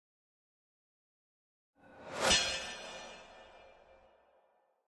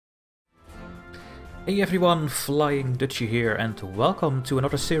Hey everyone, Flying Dutchy here and welcome to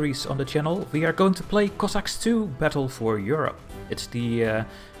another series on the channel. We are going to play Cossacks II Battle for Europe. It's the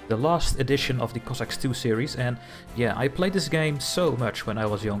last edition of the Cossacks II series, and yeah, I played this game so much when I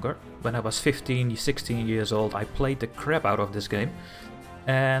was younger. When I was 15, 16 years old, I played the crap out of this game.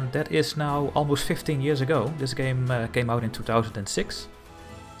 And that is now almost 15 years ago. This game came out in 2006.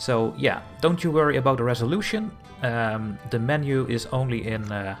 So yeah, don't you worry about the resolution. The menu is only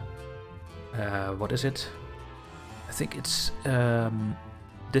in... what is it? I think it's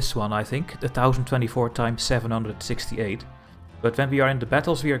this one, I think. 1024 times 768. But when we are in the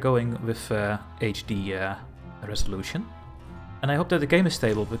battles, we are going with HD resolution. And I hope that the game is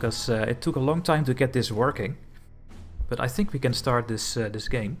stable, because it took a long time to get this working. But I think we can start this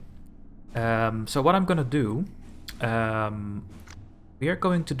game. So what I'm gonna do... we are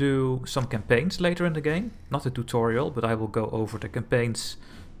going to do some campaigns later in the game. Not a tutorial, but I will go over the campaigns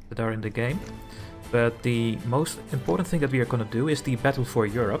that are in the game. But the most important thing that we are going to do is the Battle for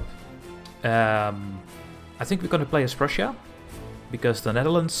Europe. I think we're going to play as Prussia, because the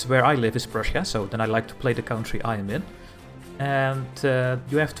Netherlands, where I live, is Prussia, so then I like to play the country I am in. And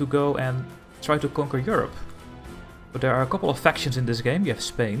you have to go and try to conquer Europe. But there are a couple of factions in this game. You have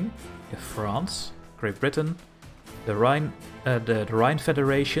Spain, you have France, Great Britain, the Rhine, the Rhine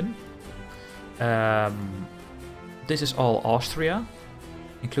Federation. This is all Austria,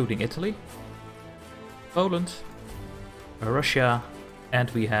 including Italy, Poland, Russia, and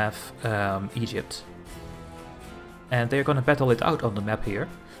we have Egypt. And they're gonna battle it out on the map here.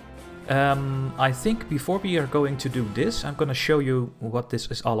 I think before we are going to do this, I'm gonna show you what this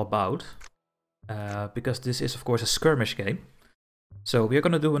is all about. Because this is of course a skirmish game. So we're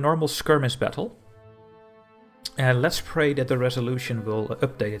gonna do a normal skirmish battle. And let's pray that the resolution will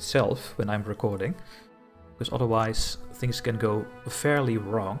update itself when I'm recording, because otherwise things can go fairly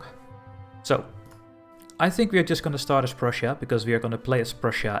wrong. So, I think we are just going to start as Prussia, because we are going to play as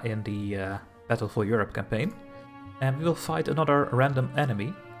Prussia in the Battle for Europe campaign. And we will fight another random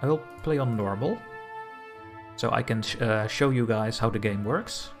enemy. I will play on normal, so I can show you guys how the game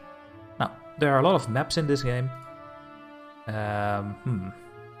works. Now, there are a lot of maps in this game. What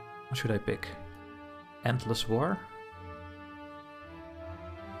should I pick? Endless War?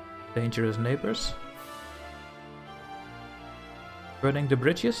 Dangerous Neighbors? Burning the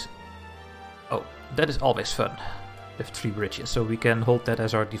bridges? Oh, that is always fun. We have 3 bridges, so we can hold that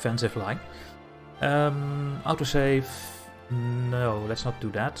as our defensive line. Autosave... No, let's not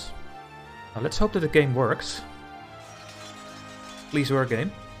do that. Now, let's hope that the game works. Please work,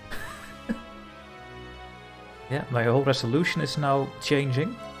 game. Yeah, my whole resolution is now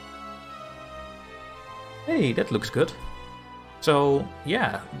changing. Hey, that looks good. So,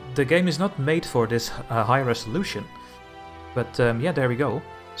 yeah, the game is not made for this high resolution. But yeah, there we go.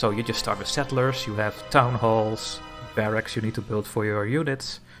 So you just start with settlers, you have town halls, barracks you need to build for your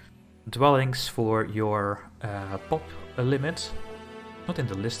units, dwellings for your pop limit. Not in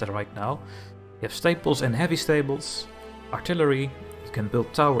the list right now. You have staples and heavy stables, artillery, you can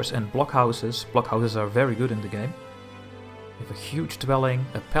build towers and blockhouses. Blockhouses are very good in the game. You have a huge dwelling,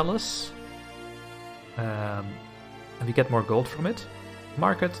 a palace, and we get more gold from it.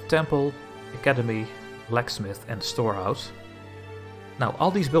 Market, temple, academy, blacksmith and storehouse. Now,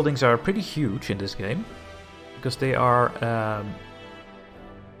 all these buildings are pretty huge in this game, because they are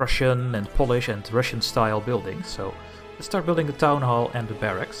Prussian and Polish and Russian style buildings. So let's start building the town hall and the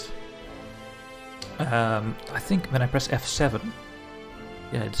barracks. I think when I press F7,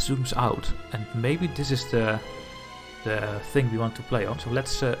 yeah, it zooms out, and maybe this is the thing we want to play on. So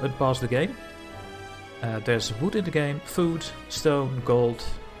let's unpause the game. There's wood in the game, food, stone, gold,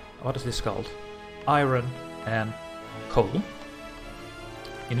 what is this called? Iron and coal.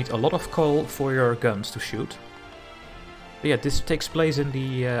 You need a lot of coal for your guns to shoot. But yeah, this takes place in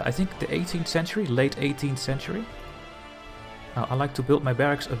the, I think the 18th century, late 18th century. Now, I like to build my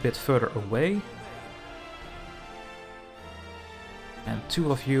barracks a bit further away. And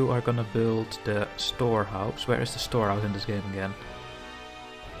 2 of you are gonna build the storehouse. Where is the storehouse in this game again?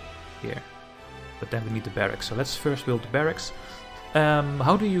 Here. But then we need the barracks. So let's first build the barracks.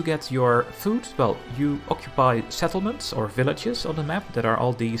 How do you get your food? Well, you occupy settlements or villages on the map. That are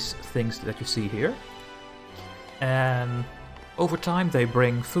all these things that you see here. And over time they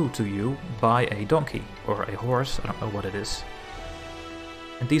bring food to you by a donkey or a horse, I don't know what it is.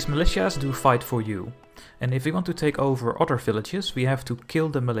 And these militias do fight for you. And if we want to take over other villages, we have to kill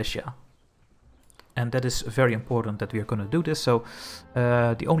the militia. And that is very important that we are going to do this. So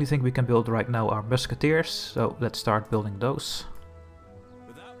the only thing we can build right now are musketeers. So let's start building those.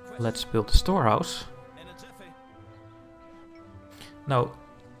 Let's build the storehouse. Now,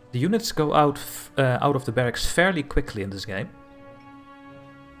 The units go out of the barracks fairly quickly in this game.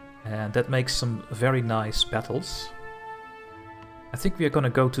 And that makes some very nice battles. I think we are gonna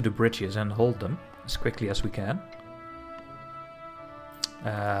go to the bridges and hold them as quickly as we can.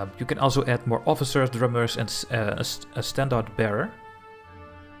 You can also add more officers, drummers and a standard bearer.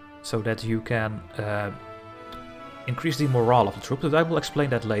 So that you can increase the morale of the troops, but I will explain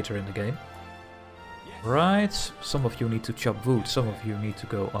that later in the game. Right, some of you need to chop wood, some of you need to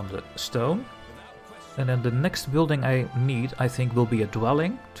go on the stone. And then the next building I need, I think, will be a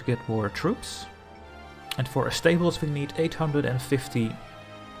dwelling to get more troops. And for a stables we need 850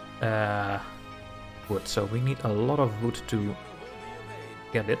 wood, so we need a lot of wood to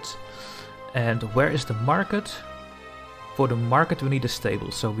get it. And where is the market? For the market we need a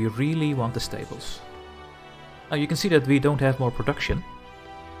stable, so we really want the stables. Now you can see that we don't have more production.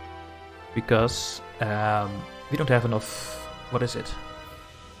 Because we don't have enough... What is it?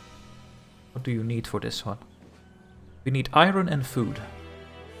 What do you need for this one? We need iron and food.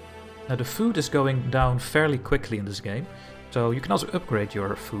 Now the food is going down fairly quickly in this game. So you can also upgrade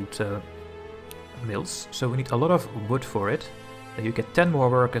your food mills. So we need a lot of wood for it. You get 10 more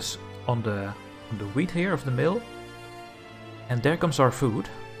workers on the wheat here of the mill. And there comes our food.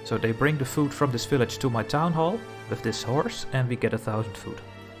 So they bring the food from this village to my town hall with this horse and we get 1000 food.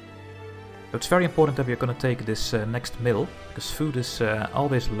 So it's very important that we're going to take this next mill, because food is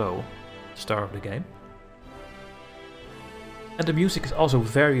always low at the start of the game. And the music is also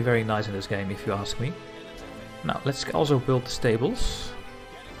very, very nice in this game, if you ask me. Now, let's also build the stables.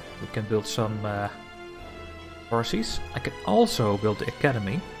 We can build some horses. I can also build the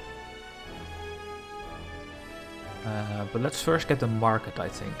academy. But let's first get the market, I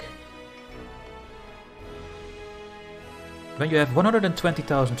think. When you have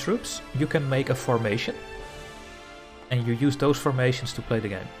 120,000 troops, you can make a formation. And you use those formations to play the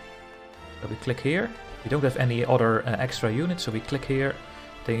game. So we click here. We don't have any other extra units, so we click here.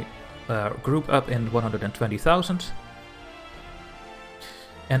 They group up in 120,000.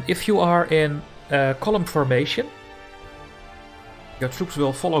 And if you are in column formation, your troops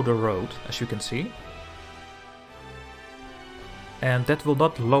will follow the road, as you can see. And that will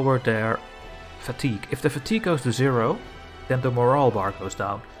not lower their fatigue. If the fatigue goes to 0, then the morale bar goes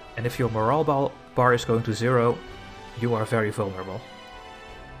down. And if your morale bar is going to 0, you are very vulnerable.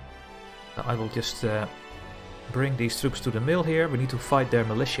 Now I will just bring these troops to the mill here. We need to fight their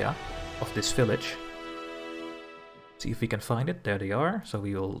militia of this village. See if we can find it. There they are. So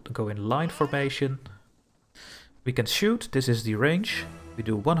we will go in line formation. We can shoot. This is the range. We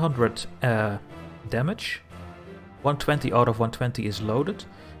do 100 damage. 120 out of 120 is loaded.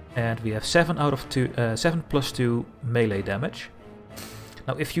 And we have 7 plus 2 melee damage.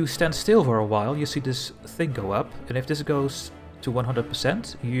 Now if you stand still for a while, you see this thing go up. And if this goes to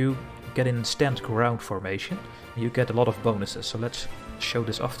 100%, you get in stand ground formation. And you get a lot of bonuses. So let's show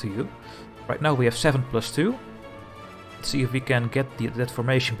this off to you. Right now we have 7 plus 2. Let's see if we can get that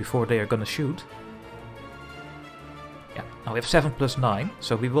formation before they are gonna shoot. Yeah, now we have 7 plus 9.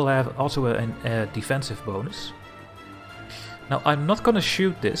 So we will have also a defensive bonus. Now I'm not gonna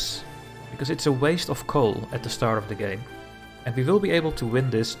shoot this, because it's a waste of coal at the start of the game. And we will be able to win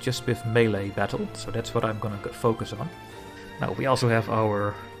this just with melee battle, so that's what I'm gonna focus on. Now we also have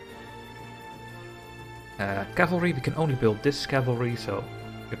our cavalry. We can only build this cavalry, so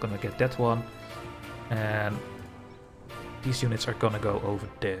we're gonna get that one. And these units are gonna go over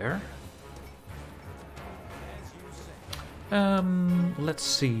there. Let's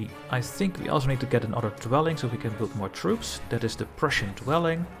see, I think we also need to get another dwelling so we can build more troops. That is the Prussian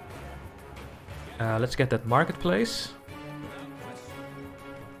dwelling. Let's get that marketplace.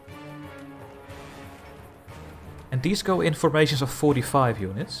 And these go in formations of 45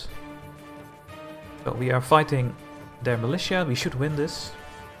 units. So we are fighting their militia, we should win this.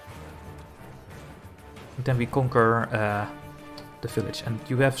 And then we conquer the village. And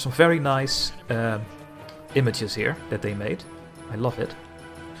you have some very nice images here that they made. I love it.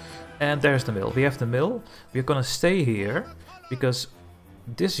 And there's the mill. We have the mill. We're gonna stay here because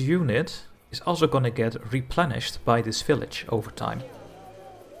this unit is also gonna get replenished by this village over time.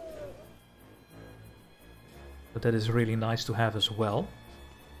 But that is really nice to have as well.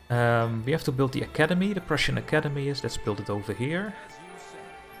 We have to build the academy. The Prussian academy is. Let's build it over here.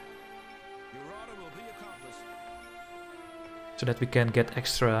 So that we can get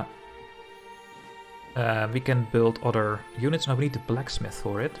extra. We can build other units. Now we need the blacksmith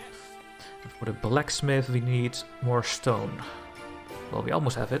for it. And for the blacksmith we need more stone. Well, we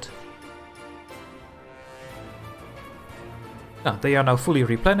almost have it. Ah, they are now fully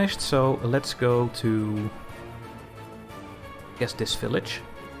replenished, so let's go to, I guess, this village.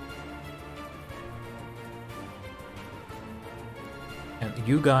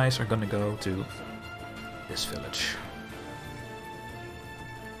 you guys are gonna go to this village.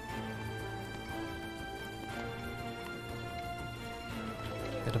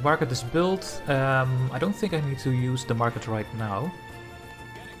 Yeah, the market is built. I don't think I need to use the market right now.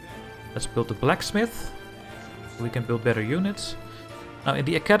 Let's build the blacksmith. We can build better units. Now in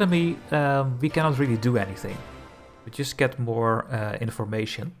the academy we cannot really do anything. We just get more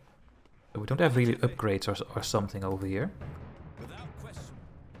information. So we don't have really upgrades or something over here.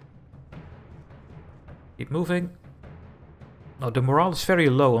 Keep moving. Now the morale is very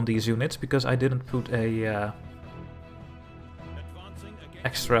low on these units because I didn't put a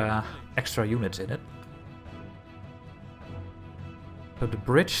extra units in it. So the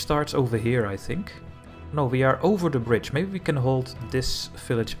bridge starts over here, I think. No, we are over the bridge. Maybe we can hold this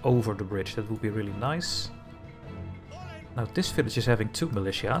village over the bridge. That would be really nice. Now this village is having 2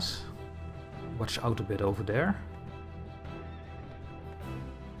 militias. Watch out a bit over there.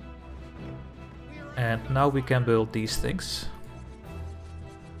 And now we can build these things.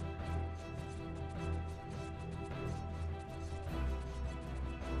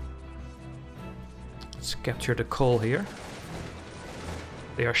 Let's capture the coal here.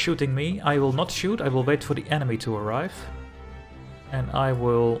 They are shooting me. I will not shoot. I will wait for the enemy to arrive. And I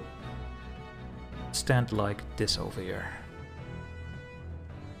will stand like this over here.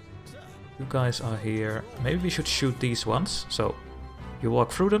 You guys are here. Maybe we should shoot these ones. So you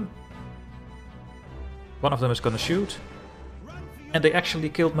walk through them. One of them is gonna shoot. And they actually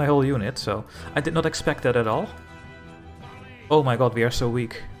killed my whole unit, so I did not expect that at all. Oh my god, we are so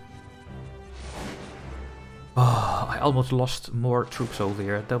weak. Oh, I almost lost more troops over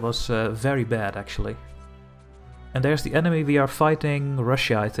here. That was very bad, actually. And there's the enemy. We are fighting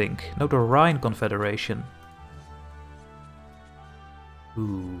Russia, I think. No, the Rhine Confederation.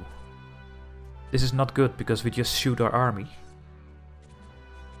 Ooh. This is not good, because we just shoot our army.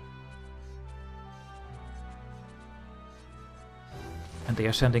 And they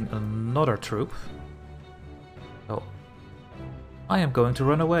are sending another troop. So I am going to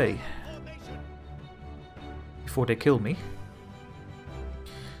run away before they kill me.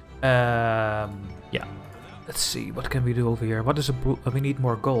 Yeah. Let's see, what can we do over here? What is we need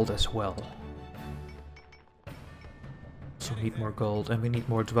more gold as well. So we need more gold and we need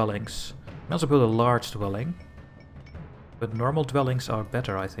more dwellings. We can also build a large dwelling. But normal dwellings are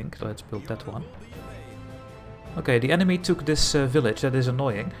better, I think. So let's build that one. Okay, the enemy took this village. That is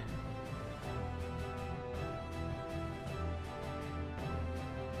annoying.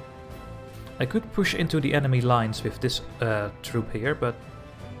 I could push into the enemy lines with this troop here, but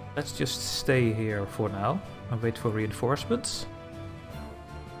let's just stay here for now and wait for reinforcements.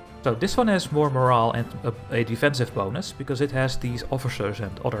 So this one has more morale and a defensive bonus because it has these officers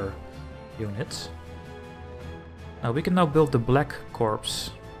and other units. Now we can now build the Black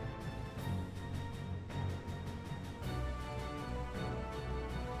Corps.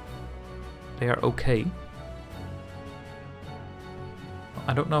 They are okay.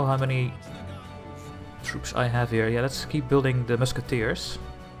 I don't know how many troops I have here. Yeah, let's keep building the musketeers.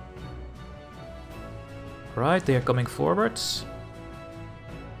 Right, they are coming forwards.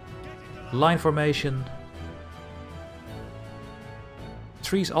 Line formation.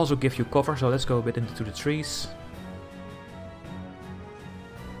 Trees also give you cover, so let's go a bit into the trees.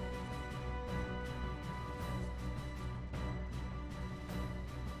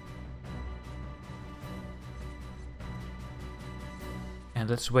 And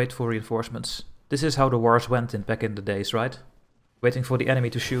let's wait for reinforcements. This is how the wars went back in the days, right? Waiting for the enemy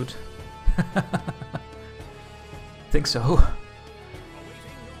to shoot. Think so.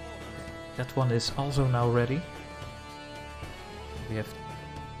 That one is also now ready. We have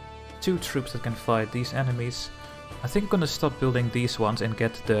 2 troops that can fight these enemies. I think I'm gonna stop building these ones and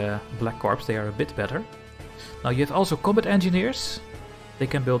get the Black Corps. They are a bit better. Now you have also combat engineers. They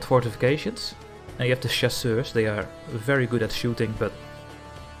can build fortifications. And you have the chasseurs. They are very good at shooting, but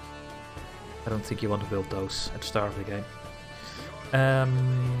I don't think you want to build those at the start of the game.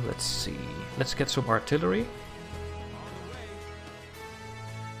 Let's see. Let's get some artillery.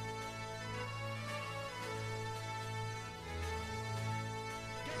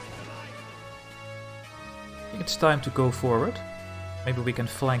 I think it's time to go forward. Maybe we can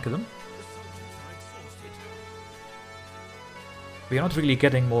flank them. We are not really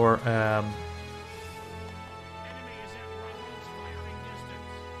getting more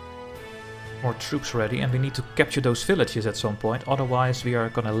troops ready, and we need to capture those villages at some point, otherwise we are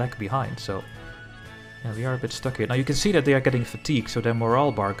gonna lag behind, so yeah, we are a bit stuck here. Now you can see that they are getting fatigued, so their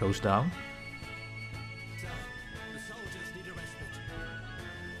morale bar goes down.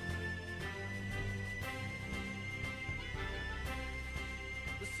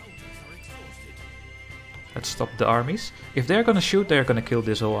 Let's stop the armies. If they're gonna shoot, they're gonna kill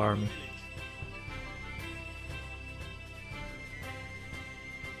this whole army.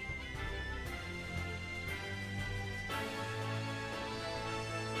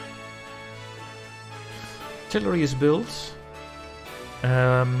 Artillery is built.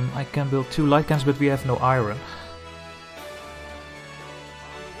 I can build 2 light cannons, but we have no iron.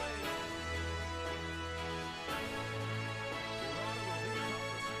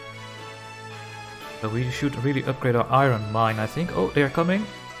 So we should really upgrade our iron mine, I think. Oh, they're coming.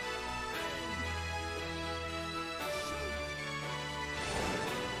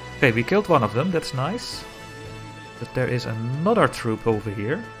 Okay, we killed one of them, that's nice. But there is another troop over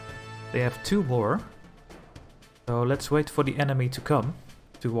here. They have 2 more. So let's wait for the enemy to come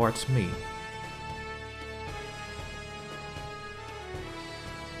towards me.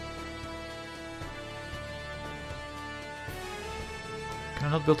 Can I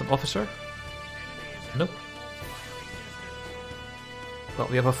not build an officer? Nope. Well,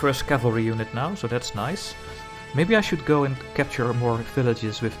 we have our first cavalry unit now, so that's nice. Maybe I should go and capture more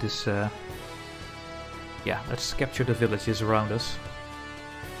villages with this... Yeah, let's capture the villages around us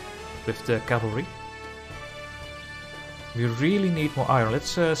with the cavalry. We really need more iron.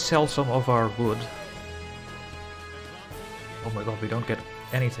 Let's sell some of our wood. Oh my god, we don't get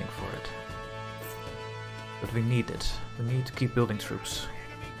anything for it. But we need it. We need to keep building troops.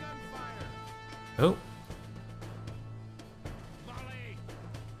 Oh.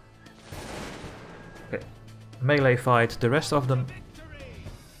 Okay. Melee fight. The rest of them...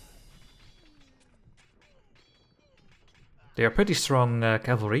 They are pretty strong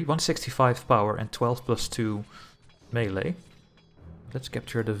cavalry. 165 power and 12 plus 2 melee. Let's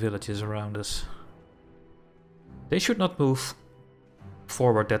capture the villages around us. They should not move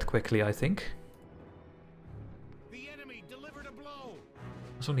forward that quickly, I think. The enemy delivered a blow.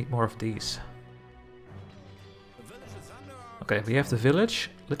 Also need more of these. Okay, we have the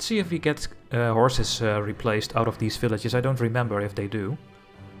village. Let's see if we get horses replaced out of these villages. I don't remember if they do.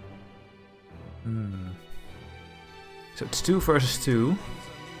 So it's 2 versus 2.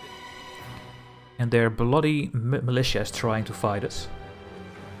 And their bloody militia is trying to fight us.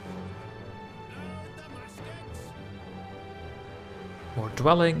 More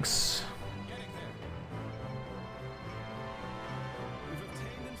dwellings.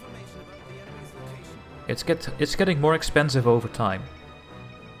 It's getting more expensive over time.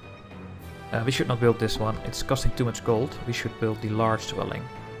 We should not build this one. It's costing too much gold. We should build the large dwelling.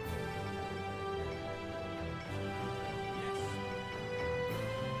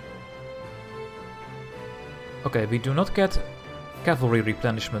 Okay, we do not get cavalry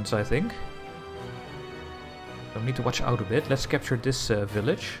replenishments, I think. So we need to watch out a bit. Let's capture this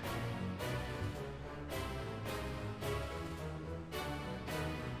village.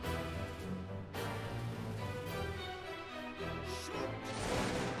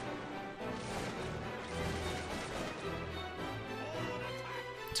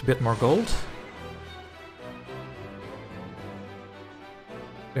 It's a bit more gold.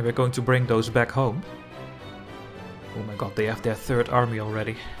 And we're going to bring those back home. Oh my god, they have their 3rd army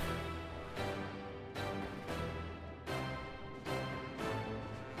already.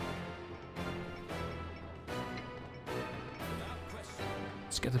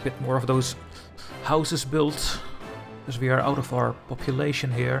 Let's get a bit more of those houses built, because we are out of our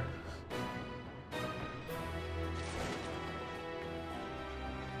population here.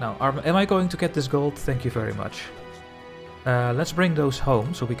 Now, am I going to get this gold? Thank you very much. Let's bring those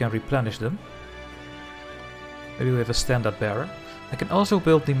home so we can replenish them. Maybe we have a standard bearer. I can also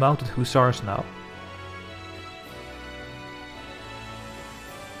build the mounted hussars now.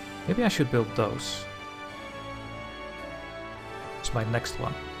 Maybe I should build those. It's my next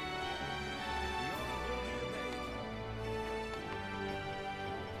one.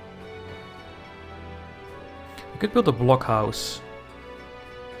 I could build a blockhouse.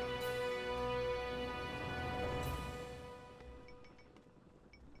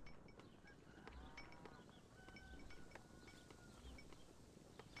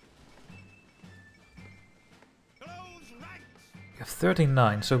 We have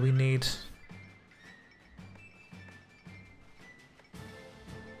 39, so we need...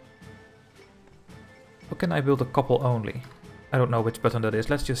 How can I build a couple only? I don't know which button that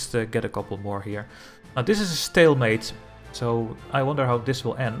is. Let's just get a couple more here. Now this is a stalemate, so I wonder how this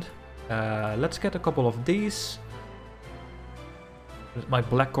will end. Let's get a couple of these. My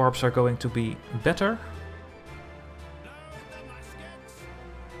black corps are going to be better.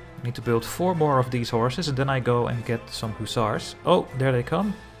 I need to build 4 more of these horses and then I go and get some hussars. Oh, there they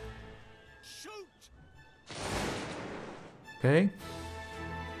come.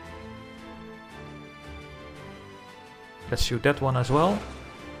 Let's shoot that one as well.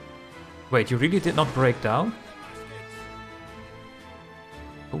 Wait, you really did not break down?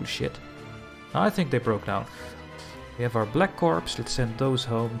 Oh shit. I think they broke down. We have our Black Corps, let's send those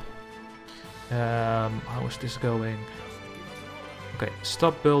home. How is this going? Okay,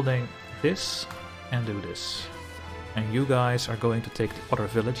 stop building this and do this. And you guys are going to take the other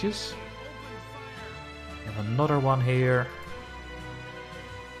villages. We have another one here.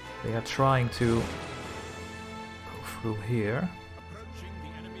 They are trying to go through here.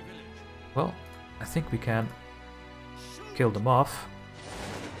 Well, I think we can kill them off.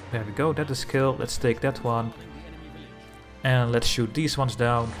 There we go, that is killed. Let's take that one. And let's shoot these ones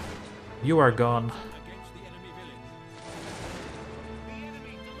down. You are gone.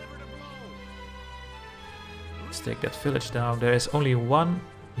 Let's take that village down. There is only one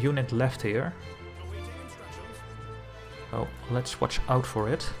unit left here. So let's watch out for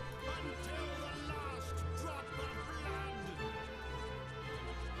it.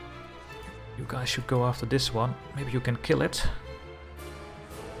 You guys should go after this one. Maybe you can kill it.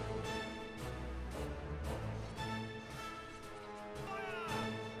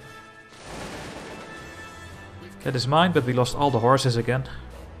 That is mine, but we lost all the horses again.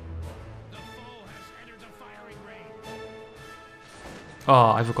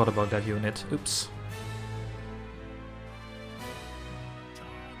 Oh, I forgot about that unit. Oops.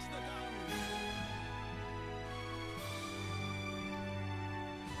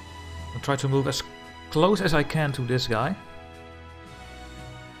 I'll try to move as close as I can to this guy.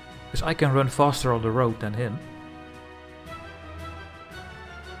 Because I can run faster on the road than him.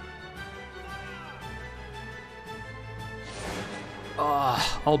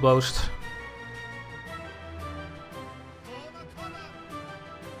 Ah, almost.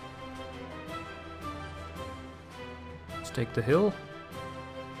 Let's take the hill.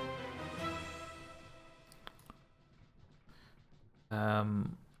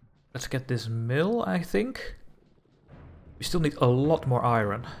 Let's get this mill, I think. We still need a lot more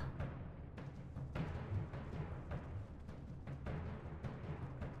iron.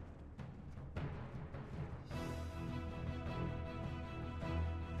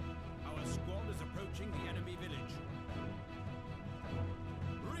 Our squad is approaching the enemy village.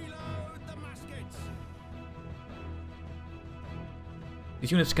 Reload the muskets.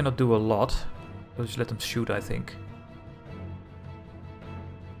 These units cannot do a lot. So just let them shoot, I think.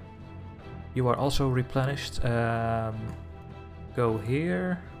 You are also replenished. Go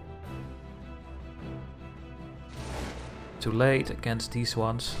here. Too late against these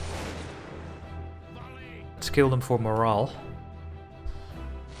ones. Let's kill them for morale.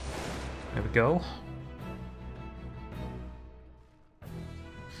 There we go.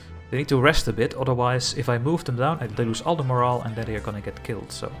 They need to rest a bit, otherwise if I move them down, they lose all the morale and then they are gonna get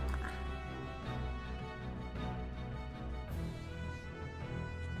killed, so...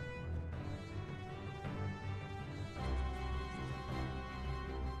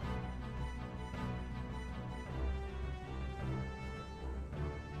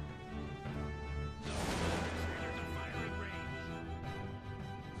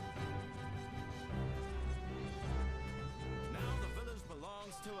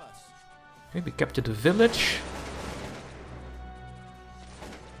 Okay, we captured the village.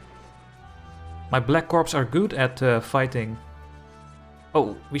 My Black Corps are good at fighting.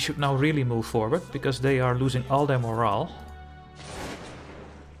 Oh, we should now really move forward, because they are losing all their morale.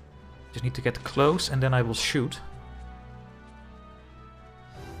 Just need to get close and then I will shoot.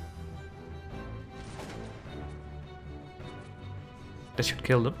 That should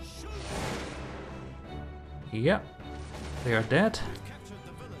kill them. Yeah, they are dead.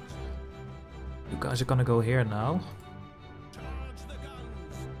 You guys are gonna go here now.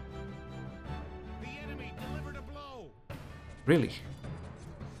 Really?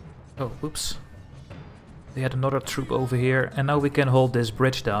 Oh, whoops. They had another troop over here, and now we can hold this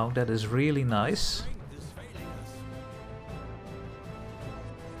bridge down. That is really nice.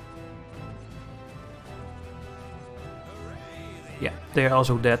 Yeah, they are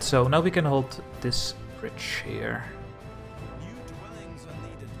also dead, so now we can hold this bridge here.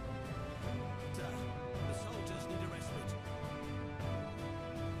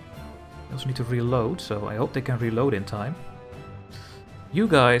 I also need to reload, so I hope they can reload in time. You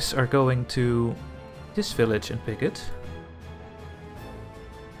guys are going to this village and pick it.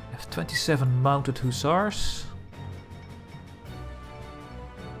 I have 27 mounted hussars.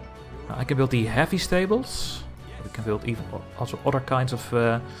 I can build the heavy stables. We can build even also other kinds of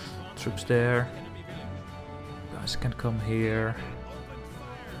troops there. You guys can come here.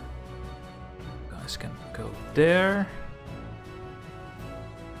 You guys can go there.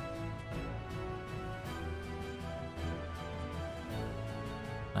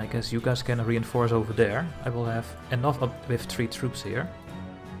 I guess you guys can reinforce over there. I will have enough up with 3 troops here.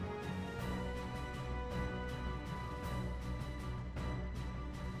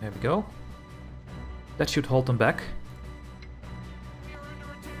 There we go. That should hold them back.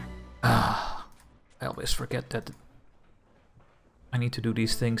 Ah, I always forget that I need to do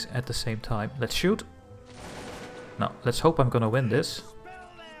these things at the same time. Let's shoot. Now, let's hope I'm gonna win this.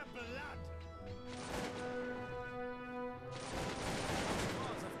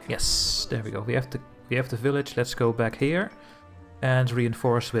 Yes, there we go. We have the village. Let's go back here and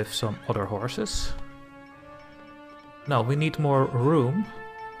reinforce with some other horses. Now we need more room,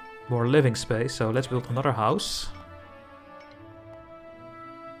 more living space. So let's build another house.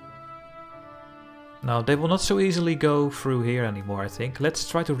 Now they will not so easily go through here anymore, I think. Let's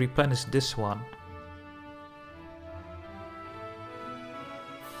try to replenish this one.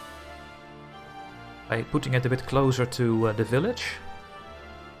 By putting it a bit closer to the village.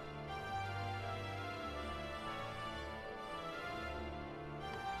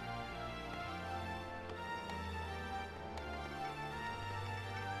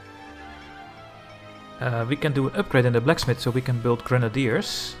 We can do an upgrade in the blacksmith so we can build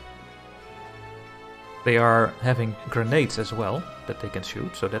grenadiers. They are having grenades as well that they can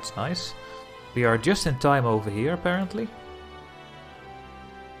shoot, so that's nice. We are just in time over here apparently.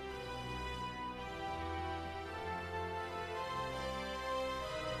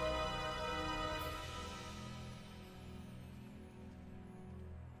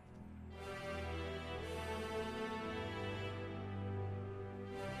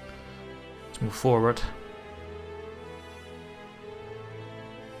 Let's move forward.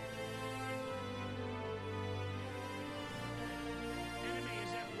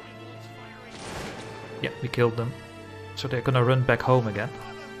 Yeah, we killed them. So they're gonna run back home again.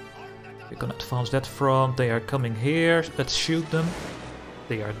 We're gonna advance that front. They are coming here. Let's shoot them.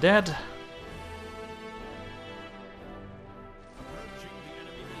 They are dead.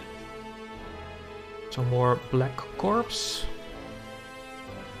 Some more black corps.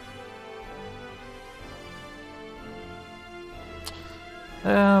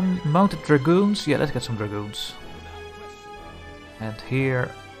 Mounted dragoons. Yeah, let's get some dragoons. And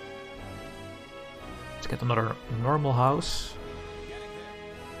here, let's get another normal house.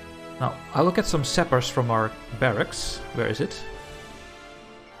 Now, I will get some sappers from our barracks. Where is it?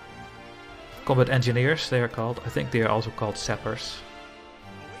 Combat engineers, they are called. I think they are also called sappers.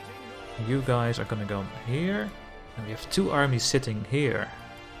 You guys are gonna go here. And we have 2 armies sitting here.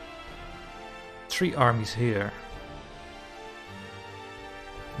 3 armies here.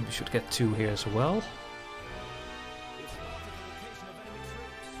 And we should get 2 here as well.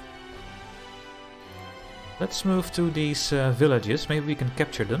 Let's move to these villages. Maybe we can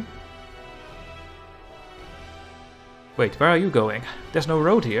capture them. Wait, where are you going? There's no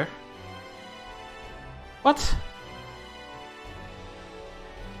road here. What?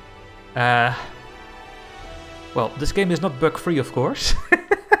 Well, this game is not bug-free, of course.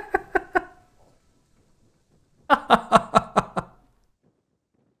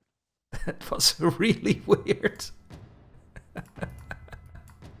 That was really weird.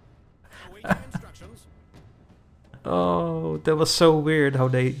 Oh, that was so weird how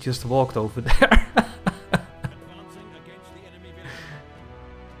they just walked over there.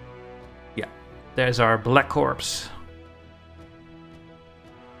 Yeah, there's our black corps.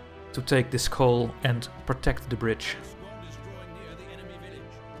 To take this coal and protect the bridge.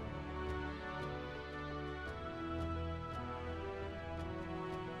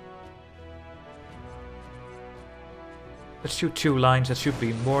 Let's shoot 2 lines, that should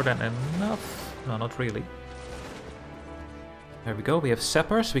be more than enough. No, not really. There we go, we have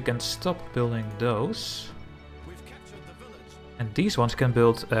sappers, we can stop building those. And these ones can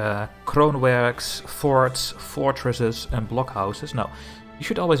build kroonwerks, forts, fortresses and blockhouses. Now, you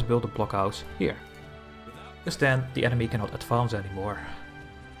should always build a blockhouse here. Because then the enemy cannot advance anymore.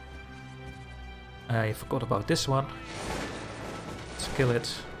 I forgot about this one. Let's kill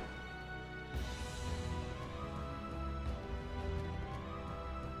it.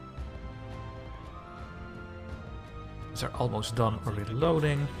 They're almost done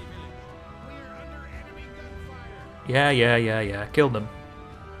reloading. Yeah. Kill them.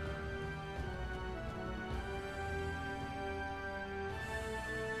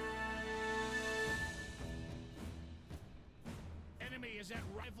 Enemy is at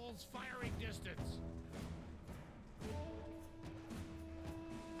rifles firing distance.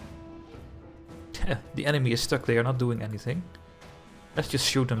 The enemy is stuck, they are not doing anything. Let's just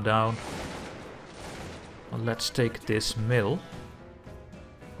shoot them down. Well, let's take this mill.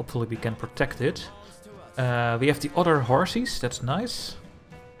 Hopefully we can protect it. We have the other horses, that's nice.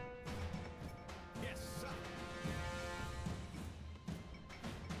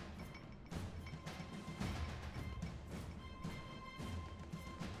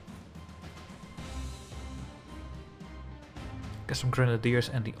 some grenadiers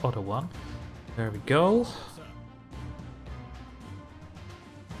and the other one. There we go.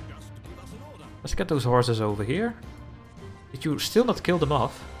 Let's get those horses over here. Did you still not kill them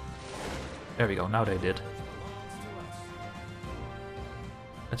off? There we go, now they did.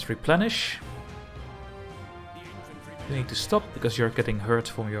 Let's replenish. You need to stop because you're getting hurt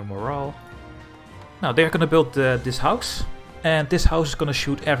from your morale. Now they're gonna build this house. And this house is gonna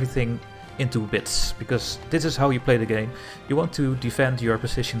shoot everything into bits. Because this is how you play the game. You want to defend your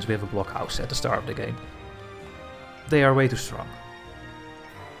positions with a blockhouse at the start of the game. They are way too strong.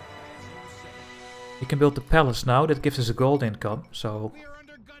 We can build the palace now, that gives us a gold income, so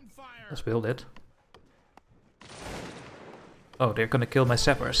let's build it. Oh, they're gonna kill my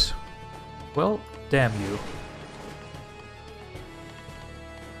sappers. Well, damn you.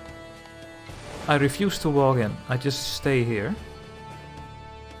 I refuse to walk in, I just stay here.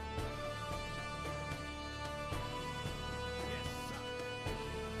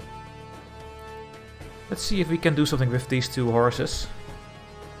 Let's see if we can do something with these two horses.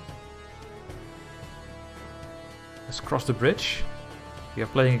 Let's cross the bridge. We are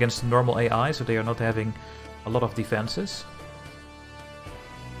playing against normal AI, so they are not having a lot of defenses.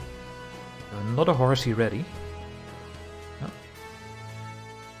 Another horsey ready. Oh.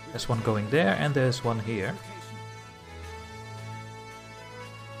 There's one going there, and there's one here.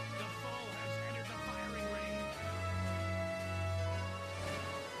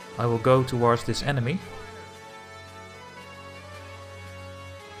 I will go towards this enemy.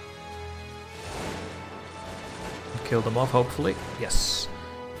 Kill them off, hopefully. Yes.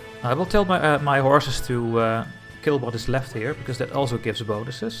 I will tell my horses to kill what is left here, because that also gives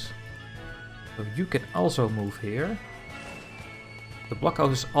bonuses. So you can also move here. The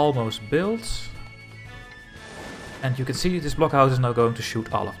blockhouse is almost built. And you can see this blockhouse is now going to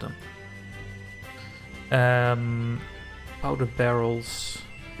shoot all of them. Powder barrels.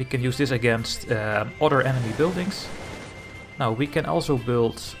 We can use this against other enemy buildings. Now we can also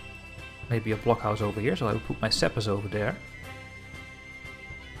build maybe a blockhouse over here, so I will put my sappers over there.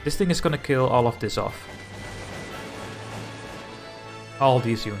 This thing is gonna kill all of this off. All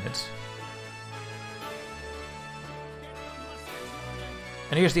these units.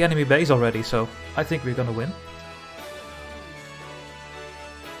 And here's the enemy base already, so I think we're gonna win.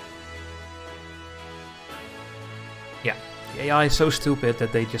 Yeah, the AI is so stupid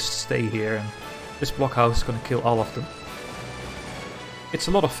that they just stay here, and this blockhouse is gonna kill all of them. It's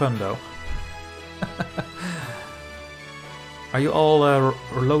a lot of fun though. Are you all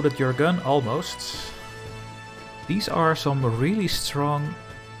loaded your gun? Almost. These are some really strong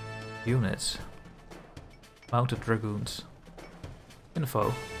units. Mounted dragoons.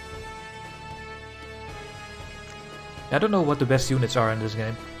 Info. I don't know what the best units are in this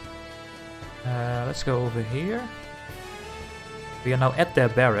game. Let's go over here. We are now at their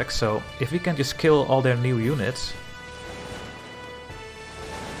barracks, so if we can just kill all their new units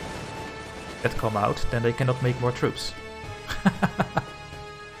that come out, then they cannot make more troops.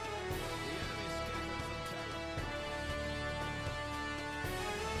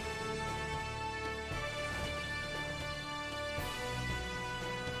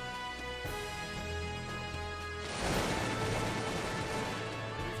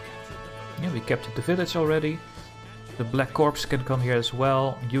 Yeah, we captured the village already. The Black Corps can come here as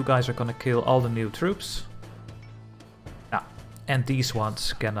well. You guys are gonna kill all the new troops. Ah, and these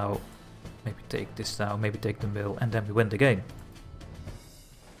ones can now maybe take this down, maybe take the mill, and then we win the game.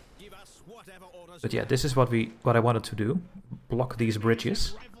 But yeah, this is what I wanted to do. Block these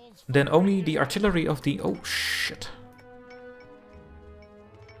bridges. Then only the artillery of the... oh shit.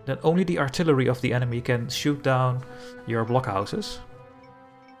 Then only the artillery of the enemy can shoot down your blockhouses.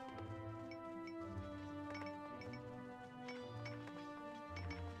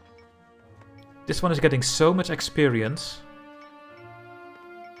 This one is getting so much experience.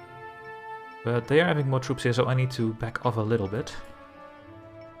 But they are having more troops here, so I need to back off a little bit.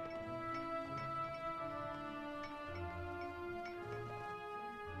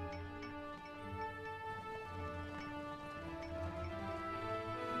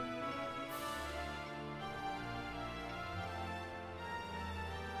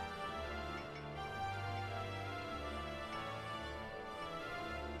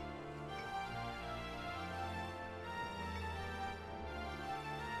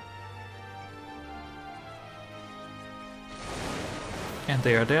 And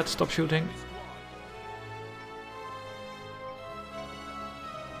they are dead, stop shooting.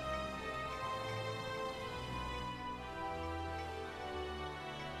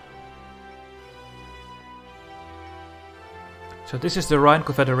 So this is the Rhine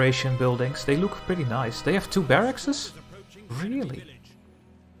Confederation buildings. They look pretty nice. They have 2 barracks. Really?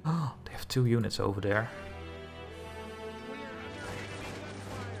 Oh, they have 2 units over there.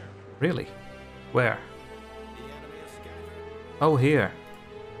 Really? Where? Oh, here.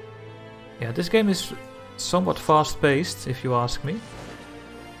 Yeah, this game is somewhat fast-paced, if you ask me.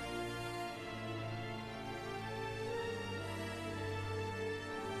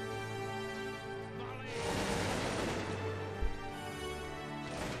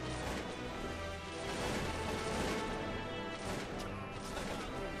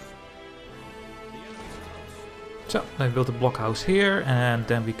 So, I built a blockhouse here, and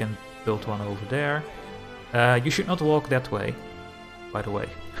then we can build one over there. You should not walk that way, by the way.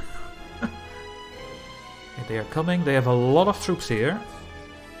 Okay, they are coming, they have a lot of troops here.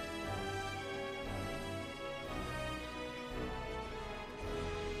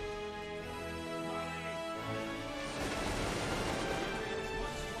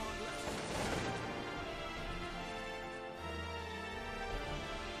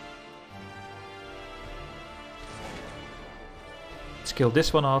 Let's kill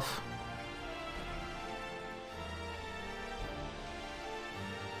this one off.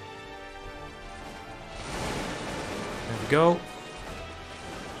 There we go.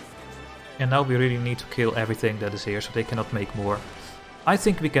 And now we really need to kill everything that is here, so they cannot make more. I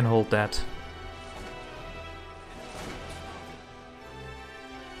think we can hold that.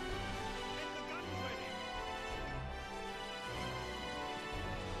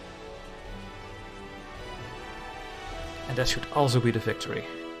 And that should also be the victory.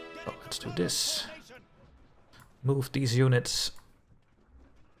 So let's do this. Move these units,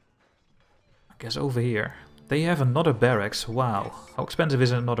 I guess, over here. They have another barracks. Wow. How expensive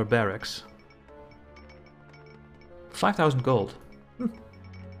is another barracks? 5,000 gold.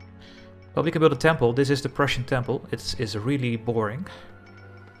 Well, we can build a temple. This is the Prussian temple. It's really boring.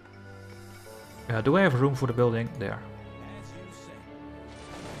 Do I have room for the building? There.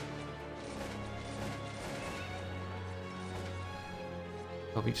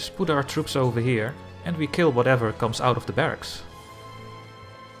 Well, we just put our troops over here and we kill whatever comes out of the barracks.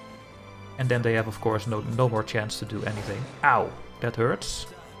 And then they have, of course, no more chance to do anything. Ow! That hurts.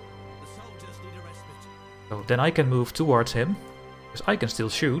 So then I can move towards him, because I can still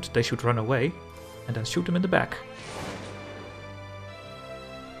shoot. They should run away, and then shoot them in the back.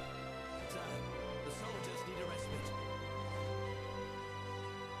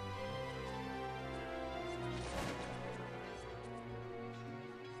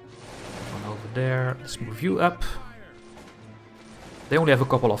 One over there. Let's move you up. They only have a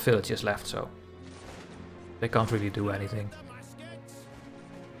couple of villages left, so they can't really do anything.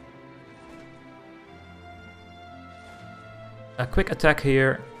 A quick attack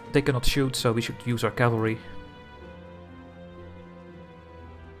here. They cannot shoot, so we should use our cavalry.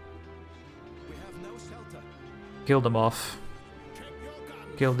 Kill them off.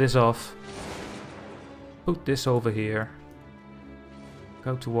 Kill this off. Put this over here.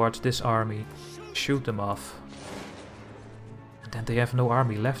 Go towards this army. Shoot them off. Then they have no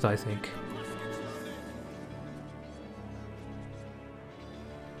army left, I think.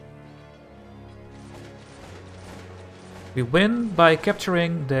 We win by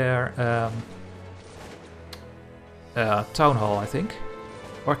capturing their town hall, I think.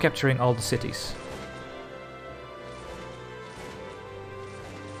 Or capturing all the cities.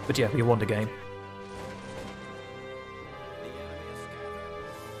 But yeah, we won the game.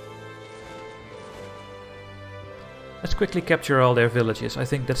 Let's quickly capture all their villages. I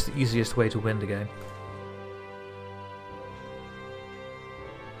think that's the easiest way to win the game.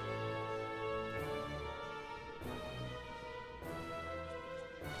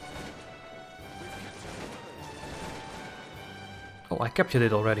 Oh, I captured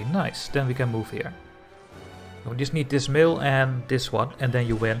it already. Nice. Then we can move here. We just need this mill and this one, and then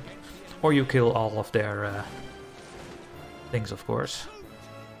you win. Or you kill all of their things, of course.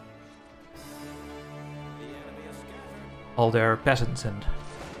 All their peasants, and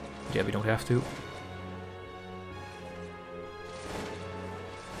yeah, we don't have to.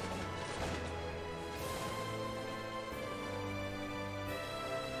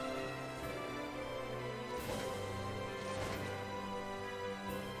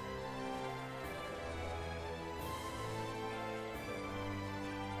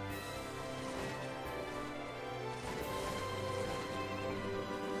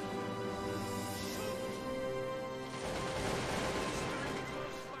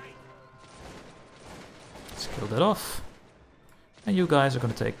 Kill that off. And you guys are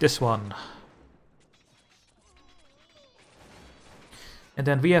going to take this one. And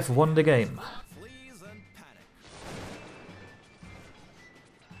then we have won the game.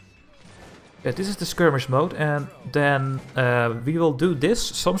 This is the skirmish mode, and then we will do this,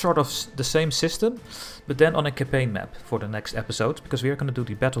 some sort of the same system, but then on a campaign map for the next episode, because we are going to do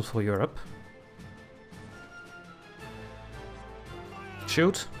the Battle for Europe.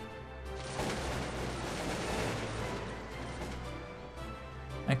 Shoot.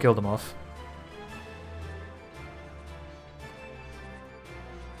 And kill them off.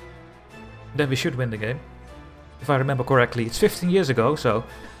 Then we should win the game. If I remember correctly, it's 15 years ago, so...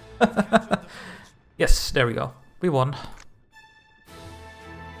 Yes, there we go. We won.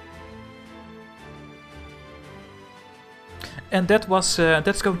 And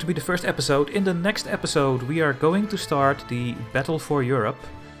that's going to be the first episode. In the next episode, we are going to start the Battle for Europe.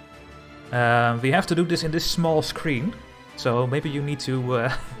 We have to do this in this small screen, so maybe you need to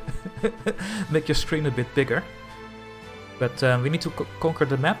make your screen a bit bigger. But we need to conquer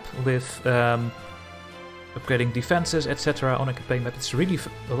the map with upgrading defenses, etc. on a campaign map. It's really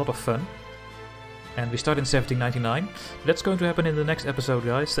a lot of fun. And we start in 1799. That's going to happen in the next episode,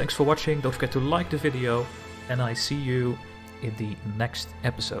 guys. Thanks for watching. Don't forget to like the video. And I see you in the next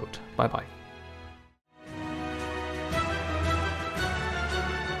episode. Bye bye.